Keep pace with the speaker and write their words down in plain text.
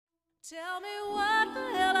Tell me what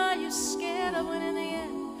the hell are you scared of when in the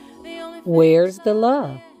end the only thing Where's the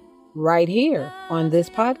love? Right here on this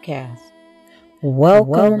podcast.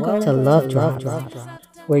 Welcome to Love Drops,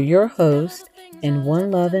 where your hosts and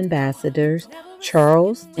One Love ambassadors,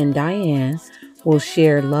 Charles and Diane, will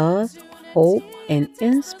share love, hope, and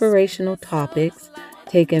inspirational topics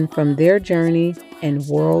taken from their journey and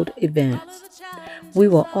world events. We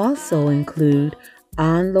will also include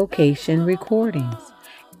on-location recordings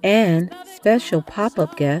and special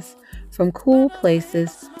pop-up guests from cool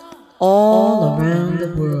places all around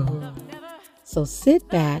the world. So sit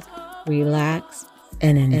back, relax,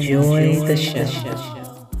 and enjoy the show.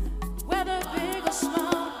 whether big or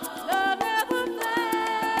small, love never fails.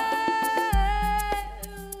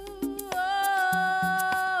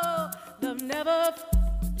 Oh,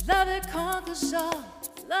 love it conquers all.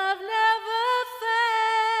 Love never fails.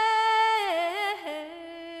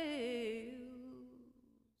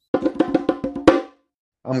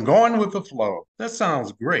 I'm going with the flow. That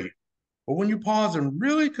sounds great. But when you pause and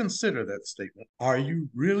really consider that statement, are you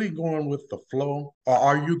really going with the flow or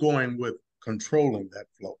are you going with controlling that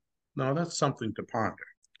flow? No, that's something to ponder.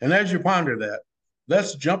 And as you ponder that,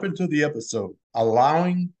 let's jump into the episode,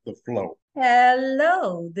 Allowing the Flow.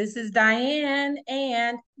 Hello, this is Diane,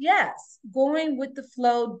 and yes, going with the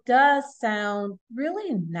flow does sound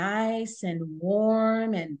really nice and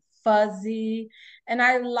warm and fuzzy, and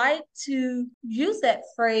I like to use that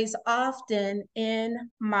phrase often in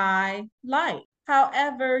my life.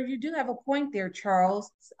 However, you do have a point there,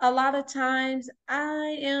 Charles. A lot of times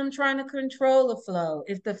I am trying to control the flow.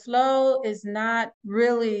 If the flow is not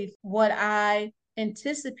really what I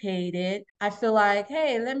anticipated, I feel like,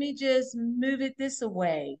 hey, let me just move it this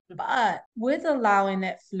way. But with allowing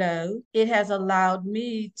that flow, it has allowed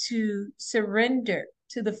me to surrender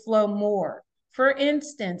to the flow more. For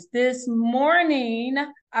instance, this morning,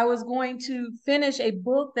 I was going to finish a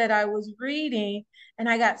book that I was reading, and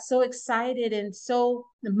I got so excited and so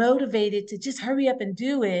motivated to just hurry up and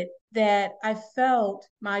do it that I felt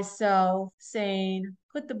myself saying,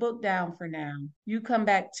 put the book down for now. You come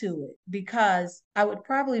back to it, because I would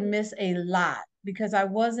probably miss a lot because I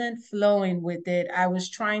wasn't flowing with it. I was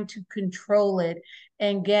trying to control it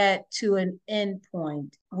and get to an end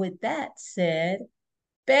point. With that said,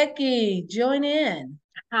 Becky, join in.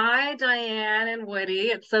 Hi, Diane and Woody.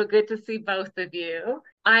 It's so good to see both of you.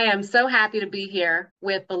 I am so happy to be here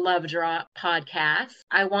with the Love Drop podcast.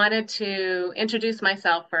 I wanted to introduce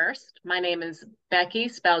myself first. My name is Becky,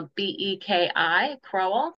 spelled Beki,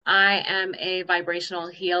 Crowell. I am a vibrational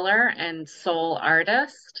healer and soul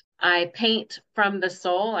artist. I paint from the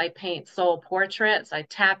soul. I paint soul portraits. I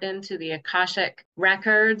tap into the Akashic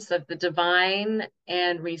records of the divine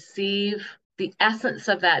and receive the essence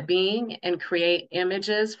of that being and create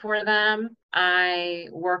images for them. I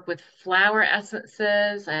work with flower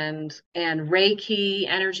essences and Reiki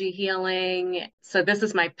energy healing. So this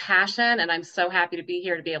is my passion, and I'm so happy to be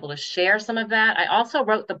here to be able to share some of that. I also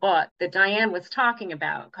wrote the book that Diane was talking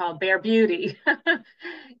about called Bare Beauty.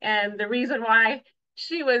 And the reason why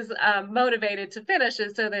she was motivated to finish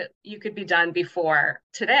it so that you could be done before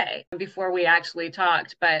today, before we actually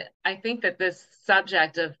talked. But I think that this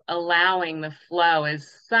subject of allowing the flow is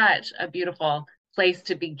such a beautiful place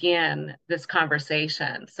to begin this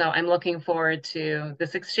conversation. So I'm looking forward to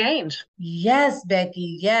this exchange. Yes,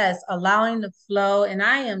 Becky, yes, allowing the flow. And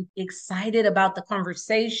I am excited about the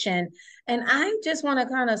conversation. And I just want to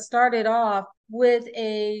kind of start it off with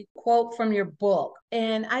a quote from your book.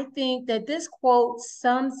 And I think that this quote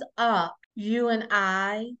sums up you and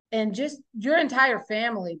I and just your entire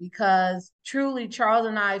family, because truly Charles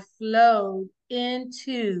and I flowed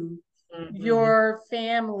into your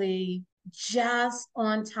family just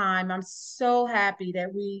on time. I'm so happy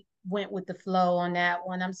that we went with the flow on that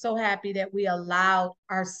one. I'm so happy that we allowed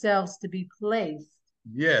ourselves to be placed.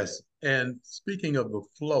 Yes. And speaking of the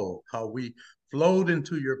flow, how we flowed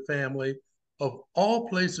into your family of all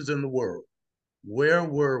places in the world. Where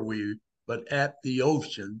were we but at the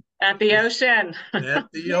ocean? At the ocean. At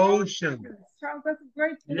the ocean. Charles, that's a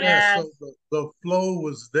great point. Yeah, so the flow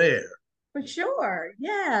was there. For sure.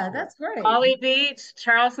 Yeah, that's great. Holly Beach,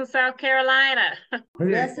 Charleston, South Carolina.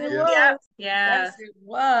 Yes, it Yeah. was. Yes. Yes, it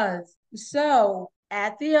was. So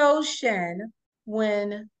at the ocean,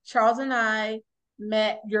 when Charles and I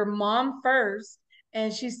met your mom first,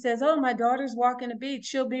 and she says, oh, my daughter's walking the beach.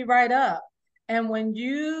 She'll be right up. And when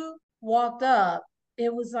you walked up,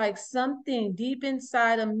 it was like something deep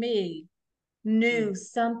inside of me knew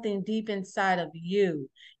something deep inside of you.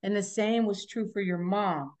 And the same was true for your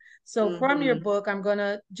mom. So from your book, I'm going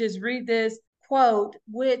to just read this quote,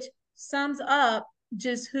 which sums up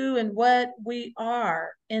just who and what we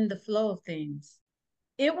are in the flow of things.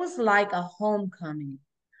 It was like a homecoming,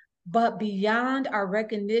 but beyond our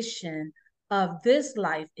recognition of this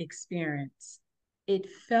life experience, it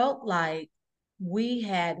felt like we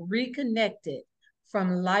had reconnected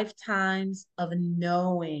from lifetimes of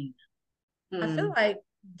knowing. I feel Mm, like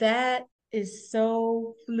that is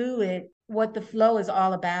so fluid, what the flow is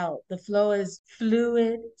all about. The flow is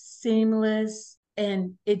fluid, seamless,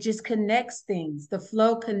 and it just connects things. The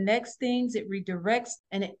flow connects things, it redirects,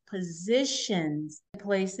 and it positions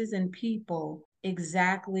places and people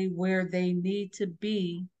exactly where they need to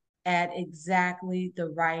be at exactly the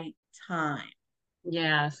right time.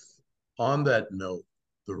 yes. On that note,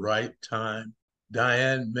 the right time,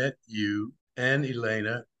 Diane met you and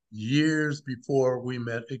Elena years before we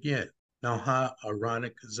met again. Now, how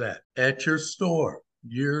ironic is that? At your store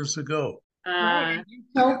years ago. Right. Uh,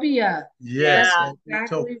 Utopia. That's Yes, yeah, at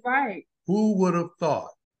Utopia. exactly right. Who would have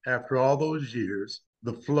thought after all those years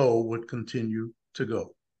the flow would continue to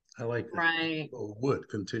go? I like that. The right. flow would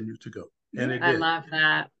continue to go. And Yeah. it I did. love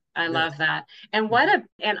that. I Yes. love that.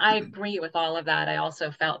 And I agree with all of that. I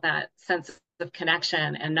also felt that sense of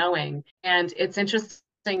connection and knowing. And it's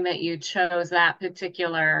interesting that you chose that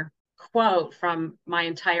particular quote from my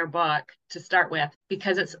entire book to start with,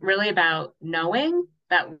 because it's really about knowing.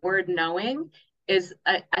 That word knowing is,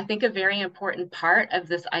 I think, a very important part of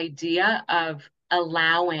this idea of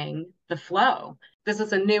allowing the flow. This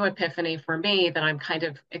is a new epiphany for me that I'm kind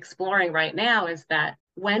of exploring right now, is that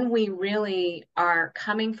when we really are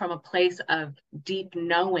coming from a place of deep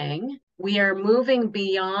knowing, we are moving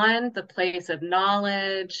beyond the place of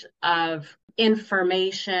knowledge, of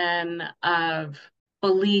information, of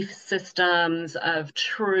belief systems, of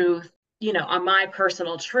truth, on my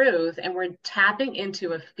personal truth. And we're tapping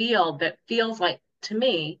into a field that feels like, to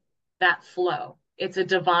me, that flow. It's a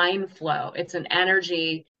divine flow. It's an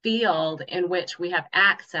energy field in which we have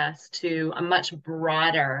access to a much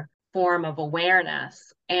broader form of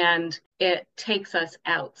awareness. And it takes us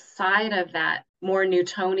outside of that more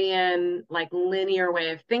Newtonian, like linear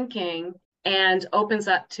way of thinking, and opens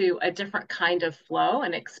up to a different kind of flow,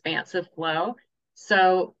 an expansive flow.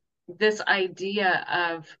 So, this idea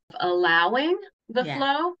of allowing the Yeah.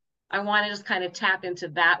 flow, I want to just kind of tap into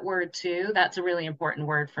that word too. That's a really important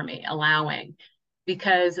word for me, allowing,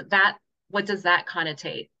 because what does that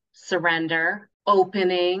connotate? Surrender,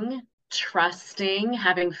 opening, trusting,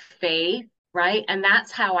 having faith, right? And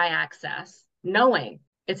that's how I access knowing.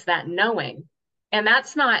 It's that knowing. And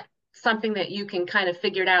that's not something that you can kind of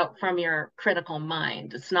figure it out from your critical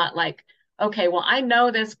mind. It's not like, okay, well, I know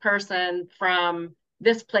this person from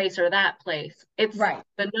this place or that place. It's Right.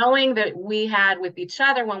 the knowing that we had with each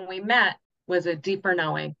other when we met was a deeper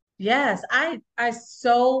knowing. Yes, I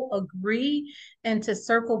so agree. And to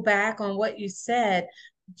circle back on what you said,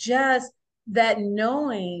 just that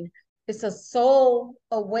knowing it's a soul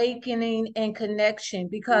awakening and connection.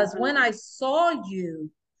 Because when Mm-hmm, I saw you,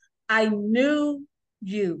 I knew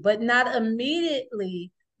you, but not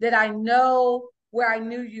immediately did I know where I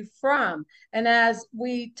knew you from. And as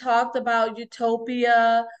we talked about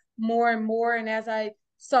Utopia more and more, and as I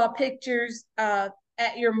saw pictures at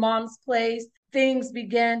your mom's place, things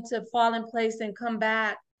began to fall in place and come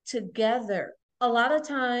back together. A lot of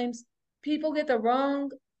times, people get the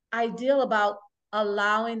wrong ideal about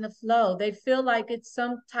allowing the flow. They feel like it's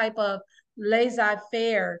some type of laissez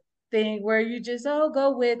faire thing where you just, oh,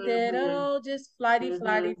 go with it, mm-hmm, oh, just flighty mm-hmm.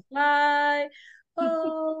 flighty fly,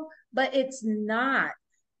 oh, but it's not.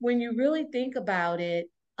 When you really think about it,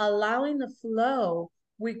 allowing the flow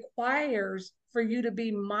requires for you to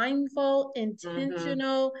be mindful, Mm-hmm.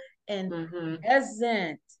 intentional, and Mm-hmm.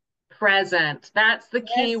 present. Present. That's the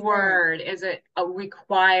key Present. word, is it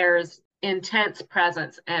requires intense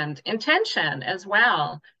presence and intention as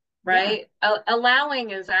well, Yeah, right?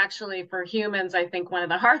 Allowing is actually, for humans, I think one of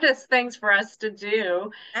the hardest things for us to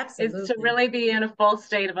do is to absolutely. really be in a full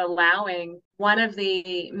state of allowing. One of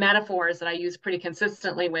the metaphors that I use pretty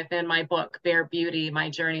consistently within my book, Bare Beauty, My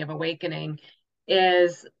Journey of Awakening,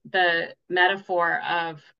 is the metaphor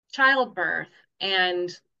of childbirth and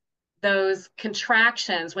those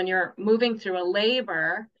contractions when you're moving through a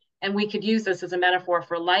labor. And we could use this as a metaphor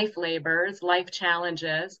for life labors, life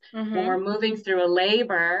challenges. When we're Mm-hmm. moving through a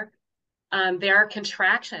labor, there are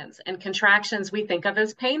contractions, and contractions we think of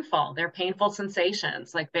as painful. They're painful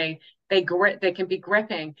sensations, like they grip, they can be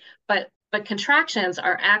gripping, but contractions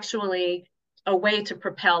are actually a way to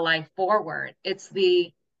propel life forward. It's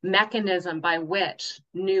the mechanism by which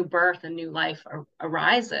new birth and new life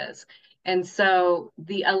arises. And so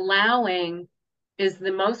the allowing is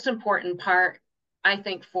the most important part, I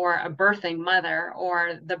think, for a birthing mother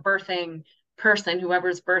or the birthing person,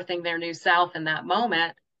 whoever's birthing their new self in that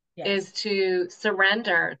moment, Yes. is to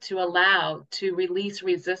surrender, to allow, to release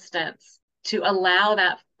resistance, to allow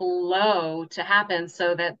that flow to happen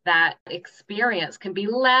so that that experience can be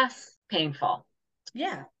less painful.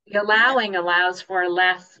 Yeah. The allowing allows for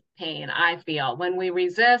less pain, I feel. When we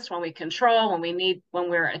resist, when we control, when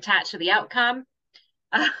we're attached to the outcome,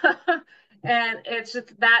 and it's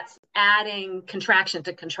just that's adding contraction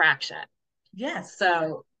to contraction. Yes.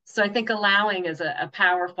 So I think allowing is a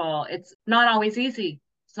powerful, it's not always easy.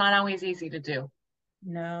 It's not always easy to do.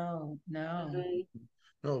 No, no. Mhm.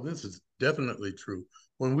 No, this is definitely true.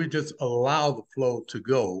 When we just allow the flow to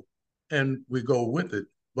go and we go with it,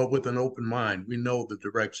 but with an open mind, we know the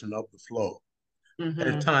direction of the flow. At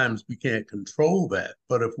Mhm. times we can't control that,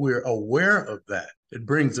 but if we're aware of that, it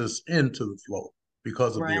brings us into the flow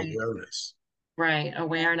because of the Right. awareness. Right.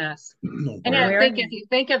 Awareness. And I Awareness. think if Awareness. you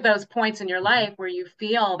think of those points in your life where you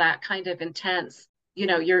feel that kind of intense,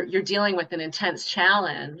 you're dealing with an intense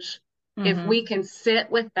challenge, if Mm-hmm. we can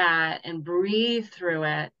sit with that and breathe through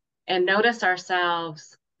it and notice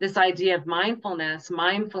ourselves, this idea of mindfulness,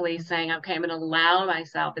 mindfully saying, okay, I'm going to allow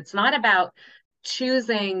myself. It's not about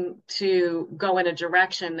choosing to go in a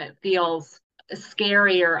direction that feels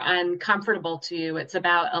scary or uncomfortable to you. It's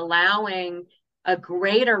about allowing a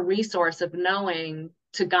greater resource of knowing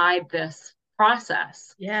to guide this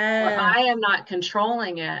process where Yes. I am not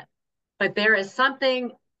controlling it, but there is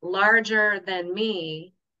something larger than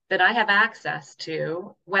me that I have access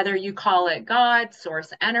to, whether you call it God,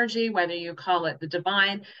 source energy, whether you call it the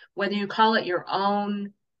divine, whether you call it your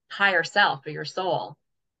own higher self or your soul,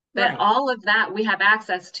 that Right. all of that we have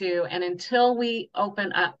access to. And until we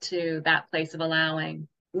open up to that place of allowing,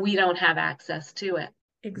 we don't have access to it.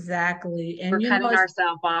 Exactly. We're And cutting it's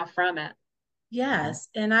ourselves off from it. yes.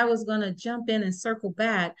 And I was going to jump in and circle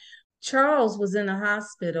back. Charles was in the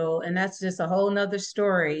hospital, and that's just a whole nother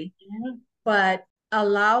story. Mhm. But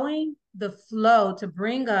allowing the flow to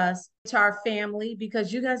bring us to our family,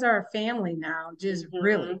 because you guys are a family now, just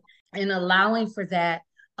really, Mhm. and allowing for that,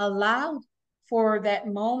 allowed for that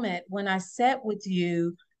moment when I sat with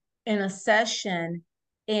you in a session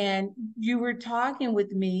and you were talking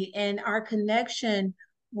with me, and our connection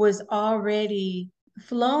was already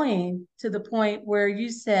flowing to the point where you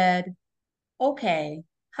said, okay,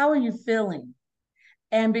 how are you feeling?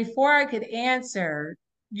 And before I could answer,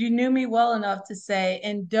 you knew me well enough to say,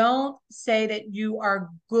 and don't say that you are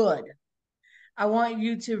good. I want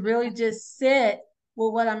you to really just sit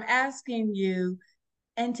with what I'm asking you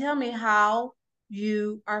and tell me how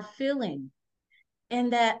you are feeling.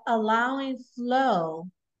 And that allowing flow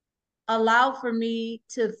allow for me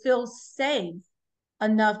to feel safe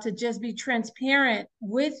enough to just be transparent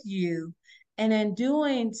with you. And in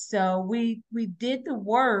doing so, we did the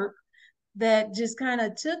work that just kind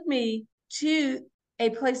of took me to a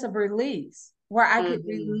place of release where I could Mhm.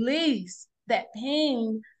 release that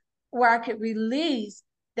pain, where I could release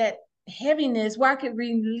that heaviness, where I could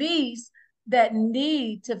release that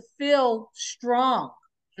need to feel strong.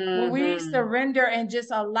 When we Mhm. surrender and just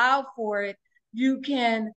allow for it, you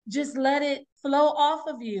can just let it flow off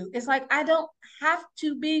of you. It's like, I don't have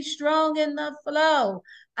to be strong in the flow.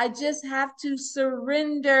 I just have to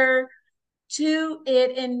surrender to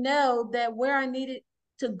it and know that where I need it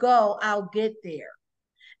to go, I'll get there.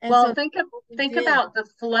 And so Well, that's what we think did. about the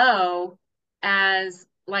flow as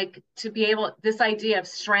like to be able, this idea of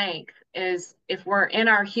strength is if we're in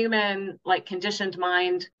our human like conditioned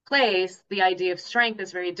mind place, the idea of strength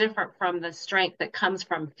is very different from the strength that comes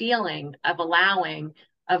from feeling, of allowing,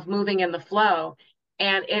 of moving in the flow.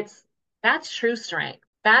 And that's true strength.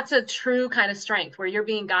 That's a true kind of strength where you're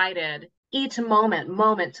being guided each moment,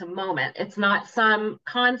 moment to moment. It's not some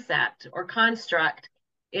concept or construct,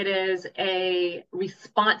 it is a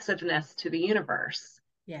responsiveness to the universe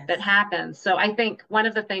that Yes. happens. So I think one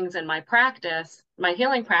of the things in my practice, my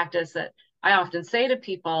healing practice, that I often say to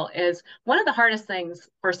people is one of the hardest things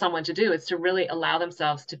for someone to do is to really allow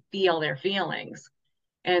themselves to feel their feelings.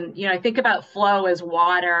 And, I think about flow as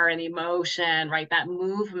water and emotion, right? That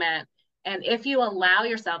movement. And if you allow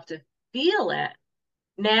yourself to feel it,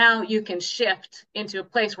 now you can shift into a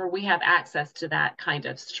place where we have access to that kind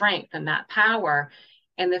of strength and that power.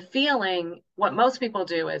 And the feeling, what most people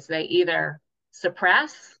do is they either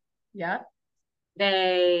suppress, Yeah.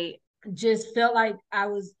 they, Just felt like I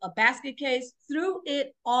was a basket case through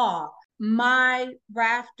it all. My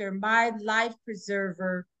rafter, my life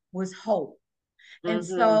preserver was hope. And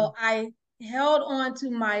mm-hmm, so I held on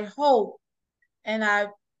to my hope and I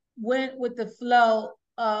went with the flow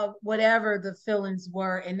of whatever the feelings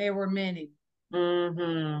were, and there were many.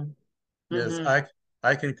 mm-hmm, Yes, mm-hmm,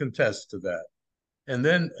 I can contest to that. And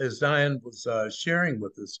then, as Diane was sharing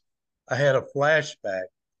with us, I had a flashback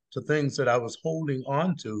to things that I was holding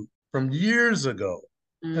on to from years ago.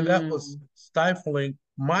 And that was Mm. stifling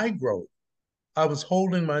my growth. I was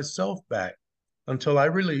holding myself back until I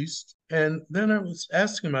released. And then I was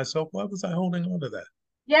asking myself, why was I holding on to that?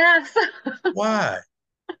 Yes. Why?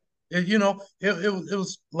 It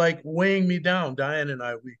was like weighing me down. Diane and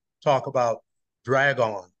I, we talk about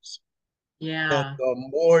drag-ons. And Yeah. the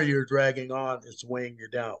more you're dragging on, it's weighing you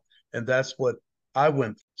down. And that's what I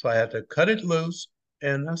went through. So I had to cut it loose.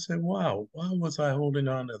 And I said, wow, why was I holding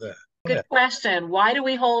on to that? Yeah. Good question. Why do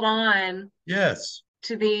we hold on Yes.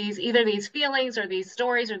 to these, either these feelings or these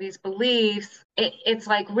stories or these beliefs? It's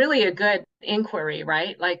like really a good inquiry,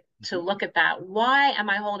 right? Like to Mhm. look at that. Why am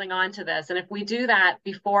I holding on to this? And if we do that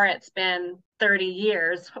before it's been 30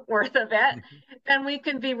 years worth of it, Mhm. then we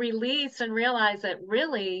can be released and realize that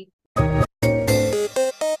really,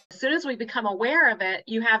 as soon as we become aware of it,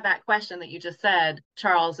 you have that question that you just said,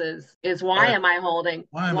 Charles, is why Right. am I holding,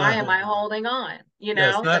 Why am I why am I holding on? holding on? You Yeah,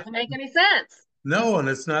 it's know, not, doesn't make any sense. no, and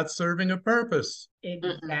it's not serving a purpose. Mm-mm.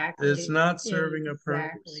 It's Exactly. not serving a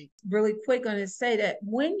purpose. Exactly. Really quick on to say that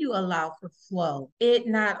when you allow for flow, it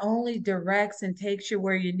not only directs and takes you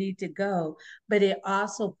where you need to go, but it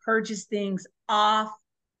also purges things off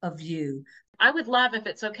of you. I would love, if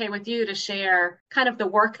it's okay with you, to share kind of the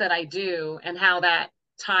work that I do and how that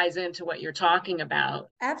ties into what you're talking about.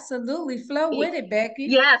 Absolutely. Flow with it, Becky.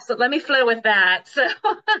 Yeah, so let me flow with that.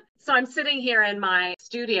 So I'm sitting here in my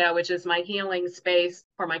studio, which is my healing space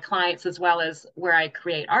for my clients as well as where I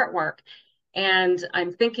create artwork. And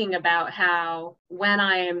I'm thinking about how when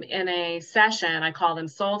I am in a session, I call them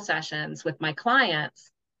soul sessions with my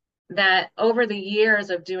clients, that over the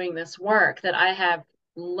years of doing this work that I have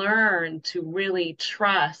learned to really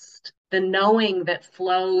trust the knowing that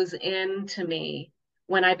flows into me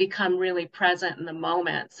when I become really present in the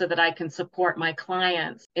moment so that I can support my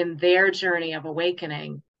clients in their journey of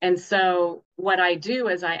awakening. And so what I do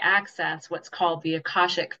is I access what's called the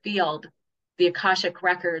Akashic field, the Akashic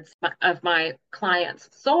records of my client's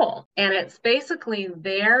soul. And it's basically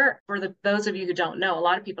there for those of you who don't know, a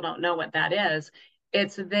lot of people don't know what that is.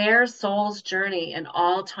 It's their soul's journey in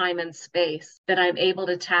all time and space that I'm able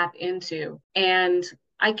to tap into. And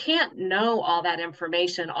I can't know all that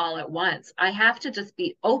information all at once. I have to just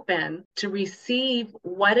be open to receive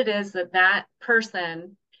what it is that that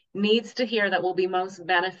person needs to hear that will be most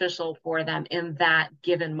beneficial for them in that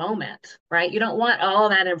given moment, right? You don't want all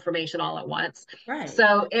that information all at once. Right.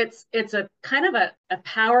 So it's a kind of a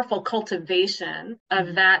powerful cultivation of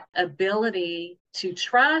Mhm. that ability to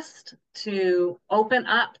trust, to open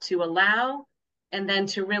up, to allow, and then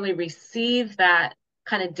to really receive that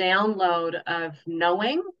kind of download of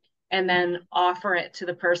knowing and then Mhm. offer it to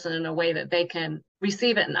the person in a way that they can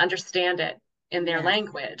receive it and understand it in their Yes.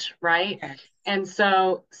 language, right? Yes. And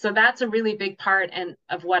so that's a really big part and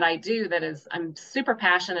of what I do that is I'm super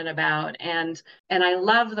passionate about, and I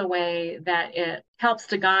love the way that it helps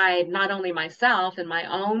to guide not only myself in my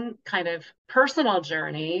own kind of personal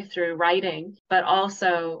journey through writing, but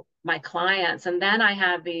also my clients. And then I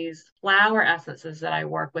have these flower essences that I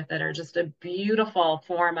work with that are just a beautiful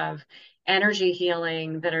form of energy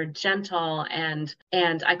healing, that are gentle, and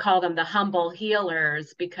I call them the humble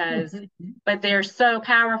healers, because but they're so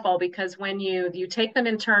powerful because when you take them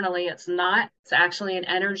internally, it's actually an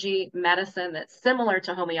energy medicine that's similar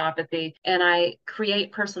to homeopathy. And I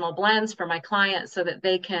create personal blends for my clients so that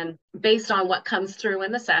they can, based on what comes through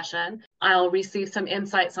in the session, I'll receive some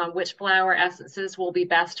insights on which flower essences will be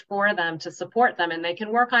best for them to support them. And they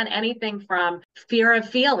can work on anything from fear of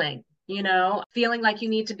feeling, feeling like you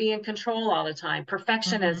need to be in control all the time, Mhm.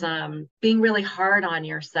 perfectionism, being really hard on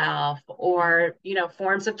yourself, or,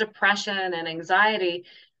 forms of depression and anxiety,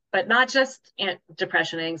 but not just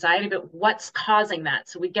depression and anxiety, but what's causing that.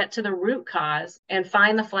 So we get to the root cause and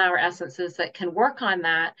find the flower essences that can work on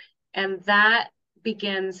that. And that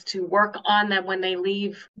begins to work on them when they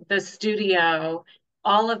leave the studio.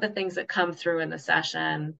 All of the things that come through in the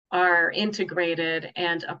session are integrated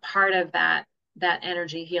and a part of that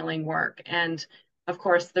energy healing work. And of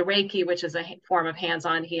course, the Reiki, which is a form of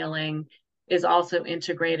hands-on healing, is also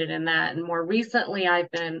integrated in that. And more recently,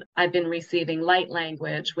 I've been receiving light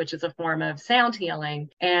language, which is a form of sound healing.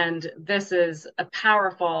 And this is a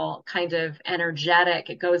powerful kind of energetic.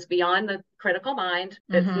 It goes beyond the critical mind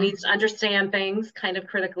that Mhm. needs to understand things kind of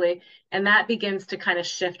critically, and that begins to kind of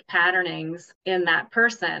shift patternings in that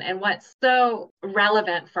person. And what's so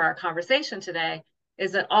relevant for our conversation today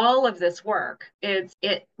is that all of this work,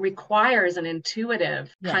 it requires an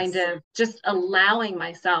intuitive kind Yes. of just allowing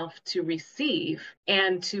myself to receive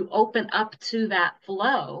and to open up to that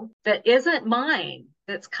flow that isn't mine,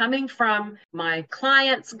 that's coming from my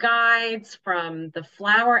clients' guides, from the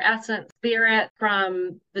flower essence spirit,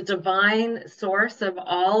 from the divine source of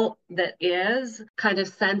all that is, kind of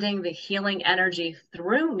sending the healing energy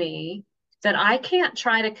through me, that I can't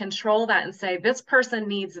try to control that and say this person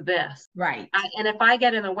needs this. Right. And if I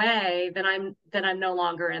get in the way, then I'm no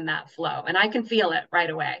longer in that flow, and I can feel it right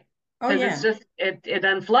away Oh because yeah. it's just it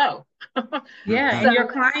doesn't flow. Yeah, Mhm. and So your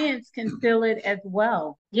clients can feel it as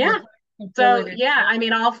well. Your yeah. clients can feel So it as yeah, well. I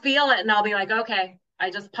mean, I'll feel it and I'll be like, okay, I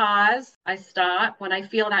just pause, I stop when I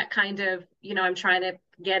feel that kind of, I'm trying to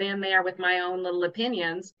get in there with my own little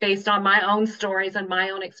opinions based on my own stories and my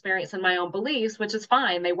own experience and my own beliefs, which is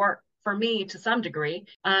fine. They work for me to some degree.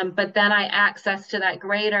 But then I access to that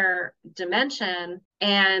greater dimension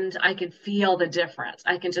and I can feel the difference.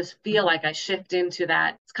 I can just feel like I shift into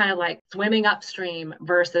that. It's kind of like swimming upstream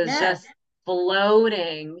versus Yes. just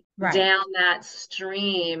floating Right. down that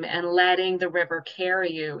stream and letting the river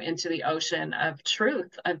carry you into the ocean of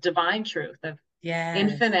truth, of divine truth, of Yes.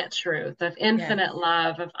 infinite truth, of Yes. infinite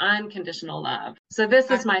love, of unconditional love. So this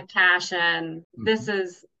I, is my passion. This Mhm.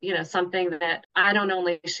 is, something that I don't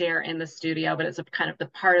only share in the studio, but it's a kind of the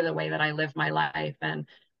part of the way that I live my life. And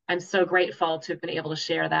I'm so grateful to have been able to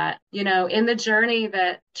share that, in the journey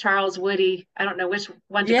that Charles Woody, I don't know which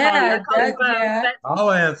one to call you. I yeah, call you that both, yeah. but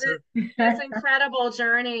I'll this, answer. this incredible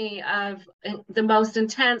journey of the most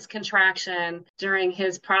intense contraction during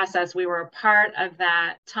his process. We were a part of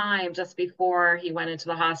that time just before he went into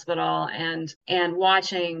the hospital, and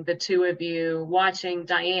watching the two of you, watching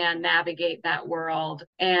Diane navigate that world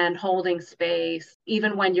and holding space.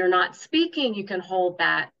 Even when you're not speaking, you can hold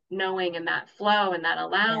that knowing and that flow and that Yes.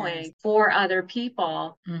 allowing for other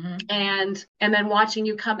people, Mm-hmm. and then watching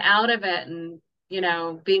you come out of it, and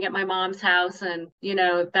being at my mom's house, and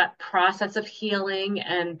that process of healing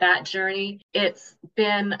and that journey. It's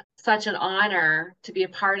been such an honor to be a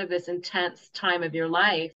part of this intense time of your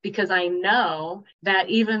life, because I know that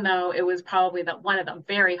even though it was probably one of the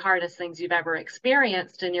very hardest things you've ever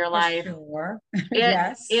experienced in your For life, sure. it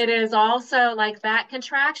Yes. it is also like that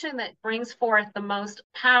contraction that brings forth the most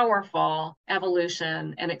powerful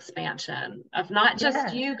evolution and expansion of not just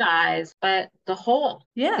Yes. you guys, but the whole that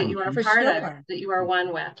Yeah, you are Mhm. for part of, sure. that you are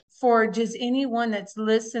one with. For just anyone that's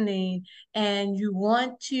listening and you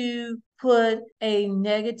want to put a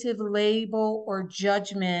negative label or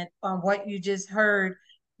judgment on what you just heard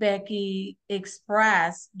Becky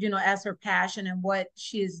express, as her passion and what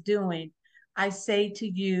she is doing, I say to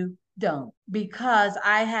you, don't, because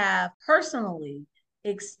I have personally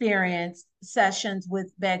experienced sessions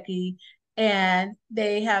with Becky and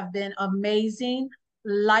they have been amazing,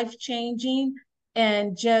 life changing,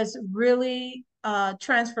 and just really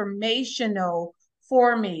transformational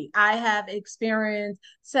for me. I have experienced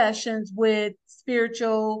sessions with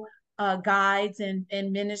spiritual guides and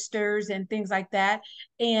ministers and things like that.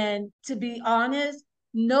 And to be honest,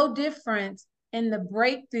 no difference in the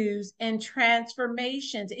breakthroughs and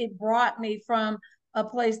transformations. It brought me from a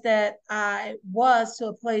place that I was to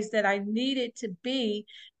a place that I needed to be.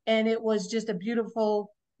 And it was just a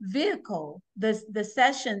beautiful vehicle. The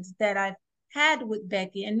sessions that I've had with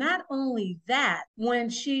Becky. And not only that, when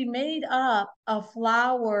she made up a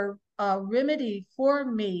flower remedy for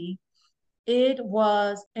me, it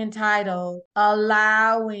was entitled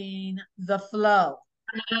Allowing the Flow.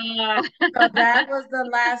 So that was the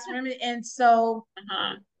last remedy. And so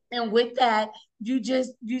Uh-huh. and with that, you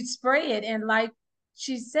spray it, and like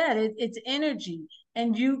she said, it's energy,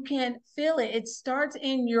 and you can feel it. It starts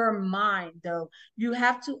in your mind, though. You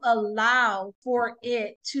have to allow for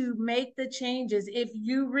it to make the changes. If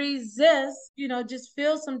you resist, just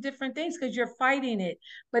feel some different things because you're fighting it.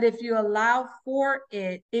 But if you allow for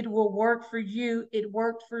it, it will work for you. It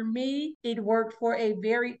worked for me. It worked for a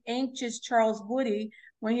very anxious Charles Woody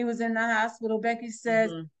when he was in the hospital. Becky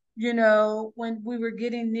says, Mhm. when we were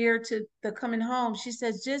getting near to the coming home, she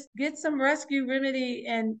says, just get some rescue remedy.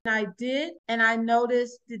 And I did. And I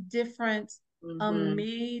noticed the difference Mhm.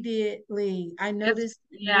 immediately. I It's noticed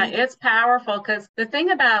yeah, immediately. it's powerful, because the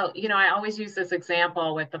thing about, I always use this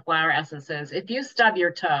example with the flower essences. If you stub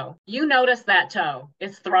your toe, you notice that toe.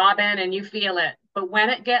 It's throbbing and you feel it. But when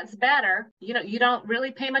it gets better, you don't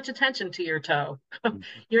really pay much attention to your toe. Mhm.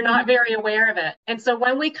 You're not Mhm. very aware of it. And so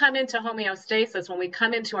when we come into homeostasis, when we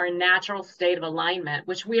come into our natural state of alignment,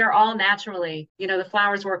 which we are all naturally, the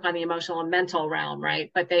flowers work on the emotional and mental realm,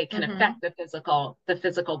 right? But they can Mhm. affect the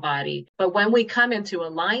physical body. But when we come into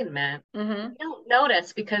alignment, Mhm. we don't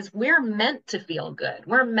notice because we're meant to feel good.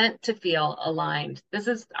 We're meant to feel aligned. This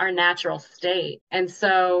is our natural state. And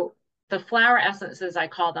so the flower essences, I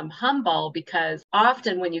call them humble because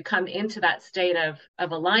often when you come into that state of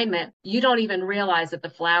alignment, you don't even realize that the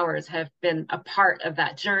flowers have been a part of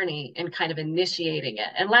that journey and kind of initiating it,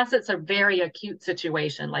 unless it's a very acute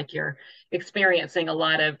situation, like you're experiencing a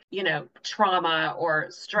lot of, trauma or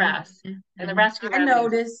stress. Mhm. And the Mhm. rescue I remedy is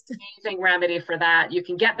noticed. an amazing remedy for that. You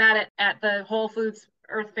can get that at the Whole Foods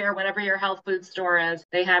Earth Fair, whatever your health food store is.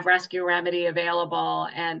 They have rescue remedy available,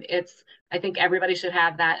 and I think everybody should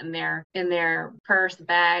have that in their purse,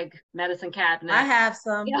 bag, medicine I cabinet. have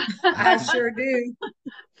some. Yeah. I sure do.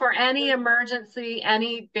 For any emergency,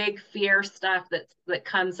 any big fear stuff that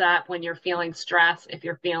comes up when you're feeling stress, if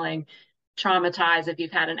you're feeling traumatized, if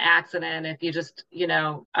you've had an accident, if you just,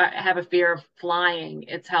 have a fear of flying,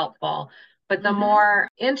 it's helpful. But the Mhm. more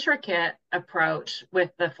intricate approach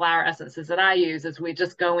with the flower essences that I use is we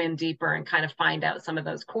just go in deeper and kind of find out some of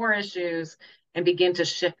those core issues and begin to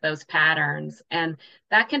shift those patterns. And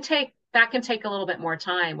that can take a little bit more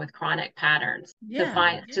time with chronic patterns to Yeah.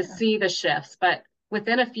 find to Yeah. see the shifts, but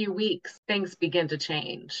within a few weeks things begin to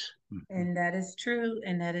change. Mhm. And that is true.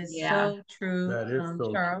 And that is Yeah. so true, That is so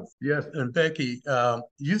true. Charles. Yes, and Becky,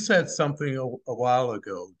 you said something a while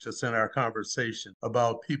ago, just in our conversation,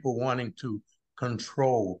 about people wanting to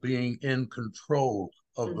control, being in control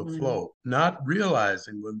of the Mm-hmm. flow, not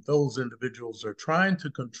realizing when those individuals are trying to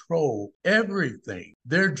control everything,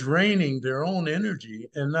 they're draining their own energy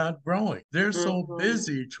and not growing. They're so Mm-hmm.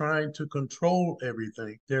 busy trying to control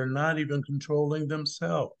everything, they're not even controlling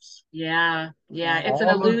themselves. Yeah. Yeah. That It's an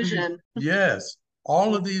All of these, illusion. yes,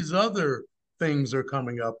 all of these other things are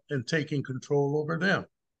coming up and taking control over them.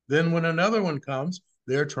 Then when another one comes,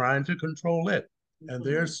 they're trying to control it, and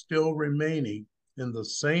they're Mm-hmm. still remaining in the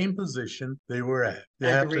same position they were at. They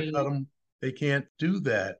have to cut Agreed. them. They can't do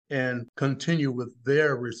that and continue with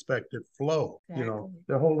their respective flow. exactly.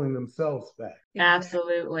 They're holding themselves back. Exactly.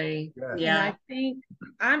 Absolutely. And Yes. Yeah. I think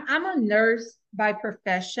I'm a nurse by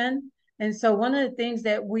profession. And so one of the things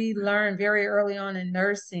that we learn very early on in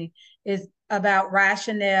nursing is about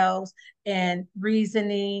rationales and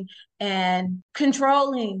reasoning and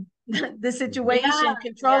controlling the Yeah. situation,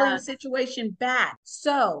 controlling Yeah. the situation back.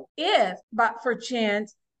 So if, but for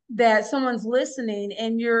chance that someone's listening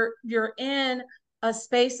and you're in a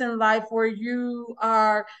space in life where you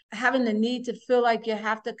are having the need to feel like you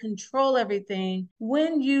have to control everything,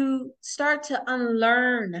 when you start to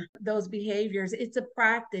unlearn those behaviors, it's a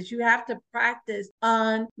practice. You have to practice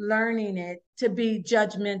unlearning it to be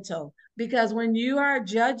judgmental. Because when you are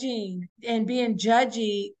judging and being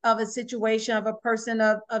judgy of a situation, of a person,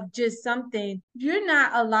 of just something, you're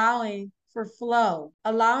not allowing for flow.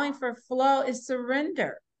 Allowing for flow is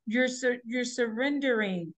surrender. You're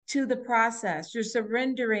surrendering to the process. You're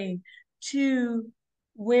surrendering to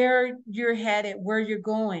where you're headed, where you're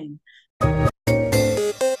going.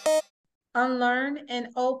 Unlearn and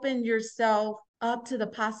open yourself up to the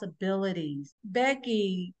possibilities.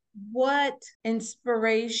 Becky, what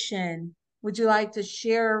inspiration would you like to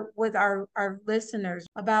share with our listeners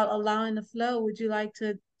about allowing the flow? Would you like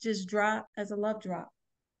to just drop as a love drop?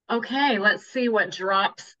 Okay, let's see what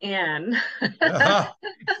drops in.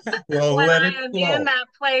 Well, When let I it am in flow. that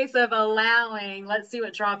place of allowing, let's see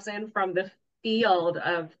what drops in from the field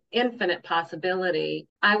of infinite possibility.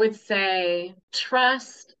 I would say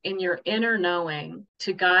trust in your inner knowing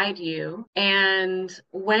to guide you. And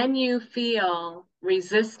when you feel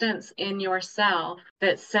resistance in yourself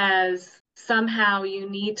that says somehow you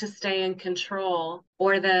need to stay in control,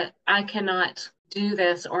 or that I cannot do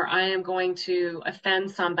this, or I am going to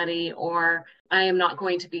offend somebody, or I am not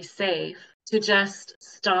going to be safe, to just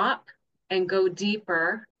stop and go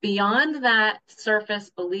deeper beyond that surface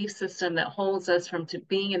belief system that holds us from to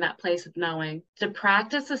being in that place of knowing, to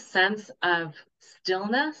practice a sense of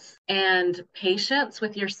stillness and patience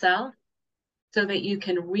with yourself so that you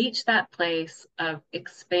can reach that place of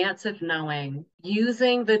expansive knowing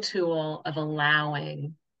using the tool of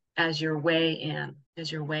allowing as your way in, as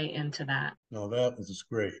your way into that. No, that was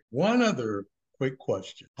great. One other quick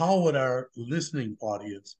question. How would our listening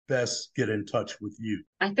audience best get in touch with you?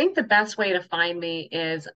 I think the best way to find me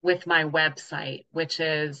is with my website, which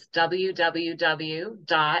is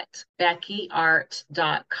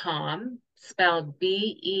www.bekiart.com, spelled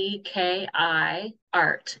Beki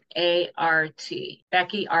Art, A-R-T,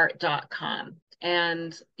 BekiArt.com.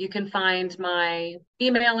 And you can find my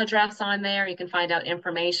email address on there. You can find out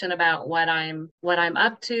information about what I'm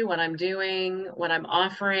up to, what I'm doing, what I'm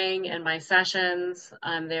offering in my sessions.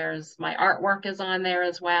 There's my artwork is on there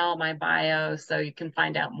as well, my bio, so you can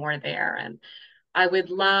find out more there. And I would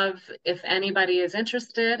love if anybody is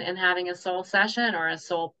interested in having a soul session or a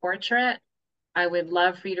soul portrait, I would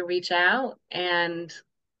love for you to reach out and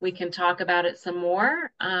we can talk about it some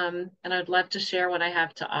more. And I'd love to share what I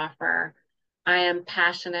have to offer. I am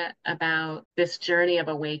passionate about this journey of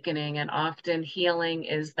awakening, and often healing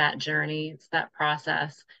is that journey, it's that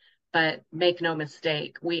process. But make no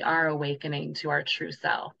mistake, we are awakening to our true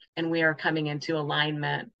self, and we are coming into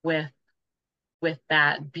alignment with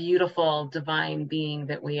that beautiful divine being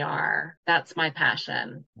that we are. That's my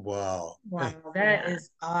passion. Wow. Wow, that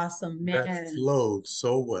is awesome, man. That flowed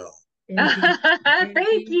so well. Indeed,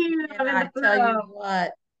 Thank you. and I tell you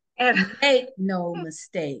what, And make no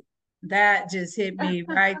mistake. That just hit me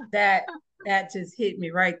right. That just hit me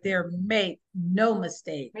right there. Make no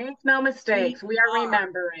mistake. make no mistakes. We are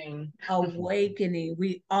remembering. Awakening.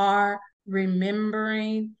 We are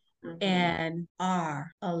remembering Mhm. and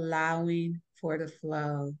are allowing for the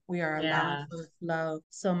flow. We are allowing Yes. for the flow.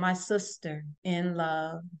 So, my sister in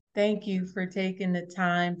love, thank you for taking the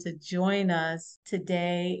time to join us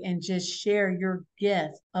today and just share your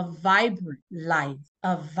gift of vibrant life,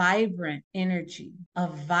 of vibrant energy,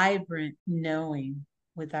 of vibrant knowing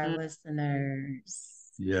with our Mm.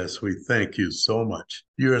 listeners. Yes, we thank you so much.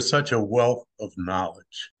 You are such a wealth of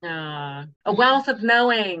knowledge. A wealth of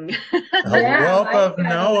knowing. A wealth of that,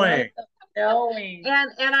 knowing. knowing.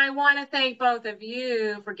 And I want to thank both of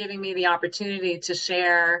you for giving me the opportunity to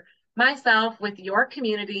share myself with your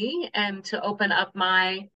community and to open up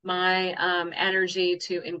my energy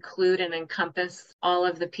to include and encompass all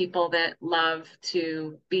of the people that love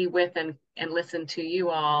to be with and listen to you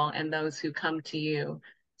all and those who come to you.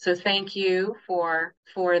 So thank you for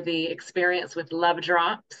the experience with Love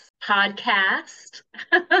Drops podcast.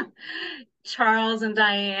 Charles and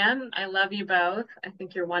Diane, I love you both. I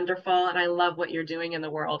think you're wonderful, and I love what you're doing in the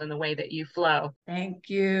world and the way that you flow. Thank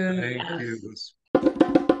you. Thank you.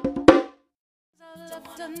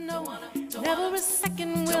 Never a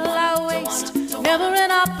second will I waste, never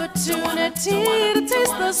an opportunity to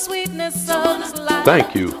taste the sweetness of this life.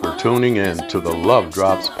 Thank you for tuning in to the Love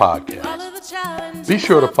Drops podcast. Be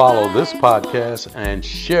sure to follow this podcast and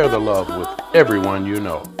share the love with everyone you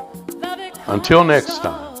know. Until next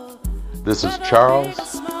time, this is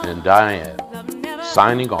Charles and Diane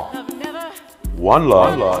signing off. One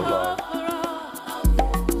love.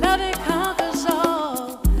 Love it conquers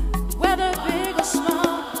all, whether big or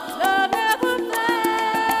small. Love never fails.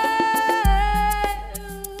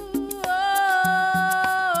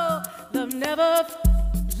 Oh,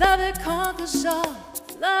 love it conquers all.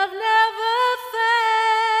 Love never